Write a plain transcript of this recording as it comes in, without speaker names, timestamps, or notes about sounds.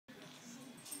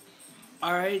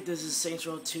Alright, this is Saints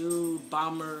Row 2,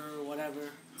 Bomber,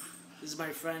 whatever. This is my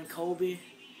friend Kobe.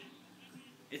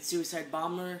 It's Suicide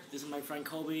Bomber. This is my friend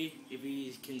Kobe. If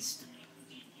he can.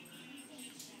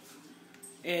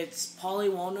 It's Polly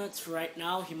Walnuts for right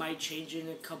now. He might change in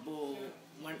a couple.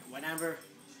 Whenever.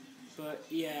 But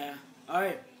yeah.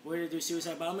 Alright, we're gonna do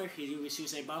Suicide Bomber. He's doing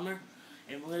Suicide Bomber.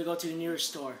 And we're gonna go to the nearest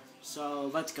store. So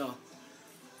let's go.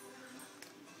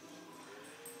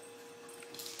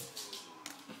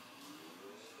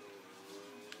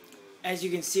 As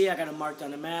you can see, I got it marked on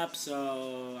the map,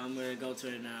 so I'm going to go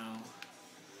to it now.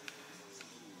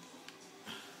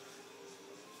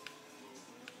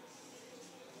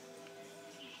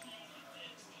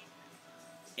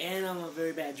 And I'm a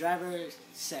very bad driver,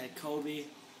 said Kobe.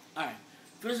 Alright,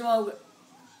 first of all,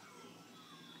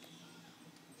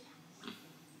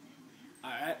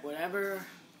 alright, whatever.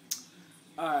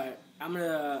 Alright, I'm going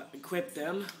to equip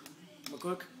them real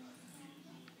quick.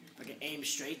 If I can aim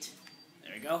straight.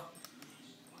 There we go.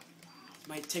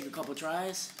 Might take a couple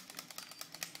tries.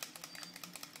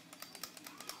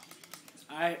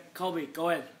 Alright, Kobe, go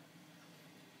ahead.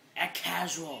 Act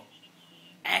casual.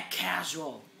 Act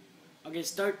casual. Okay,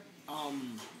 start,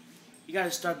 you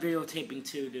gotta start videotaping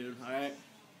too, dude, alright?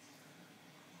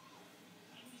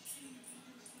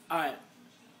 Alright.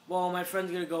 Well, my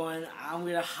friend's gonna go in. I'm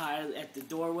gonna hide at the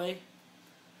doorway.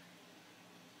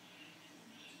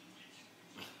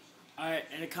 Alright,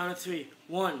 and a count of 3.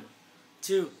 1,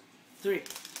 2, 3.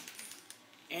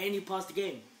 And you pause the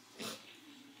game.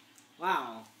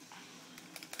 Wow.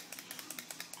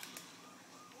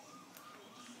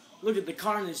 Look at the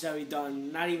carnage that we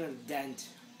done. Not even a dent.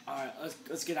 Alright,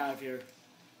 let's get out of here.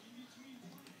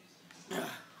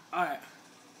 Alright.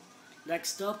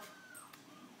 Next up,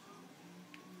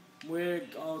 we're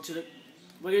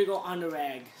gonna go on the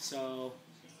rag, so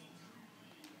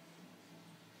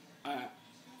alright.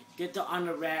 Get the on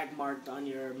the rag marked on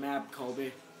your map,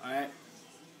 Kobe. Alright?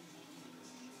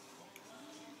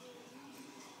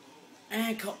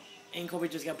 And Kobe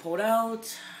just got pulled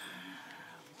out.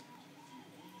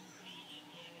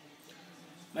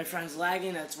 My friend's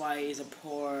lagging, that's why he's a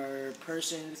poor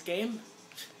person in this game.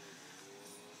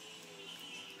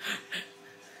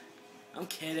 I'm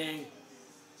kidding.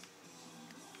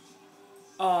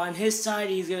 Oh, on his side,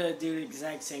 he's gonna do the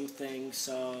exact same thing,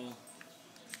 so.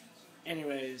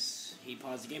 Anyways, he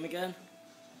paused the game again.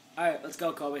 Alright, let's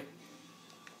go, Kobe.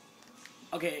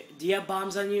 Okay, do you have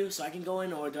bombs on you so I can go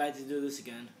in, or do I have to do this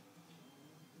again?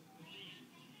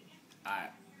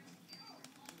 Alright.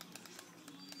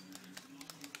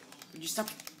 Would you stop?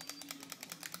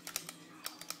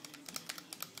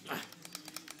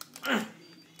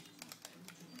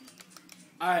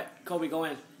 Alright, Kobe, go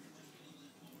in.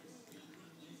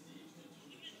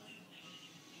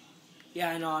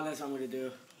 Yeah, I know, that's what I'm gonna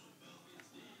do.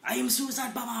 I am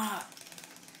Suicide Bomber!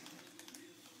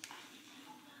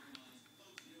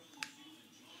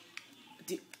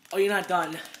 Oh, you're not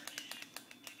done.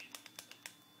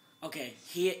 Okay,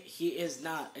 he is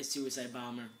not a Suicide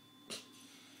Bomber.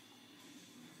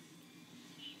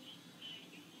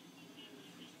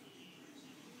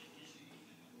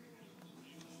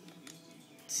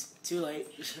 It's too late.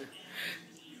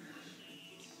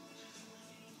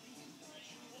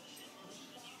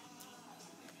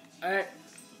 Alright,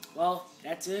 well,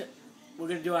 that's it. We're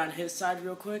going to do it on his side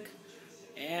real quick.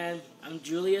 And I'm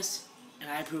Julius, and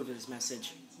I approve of this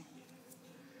message.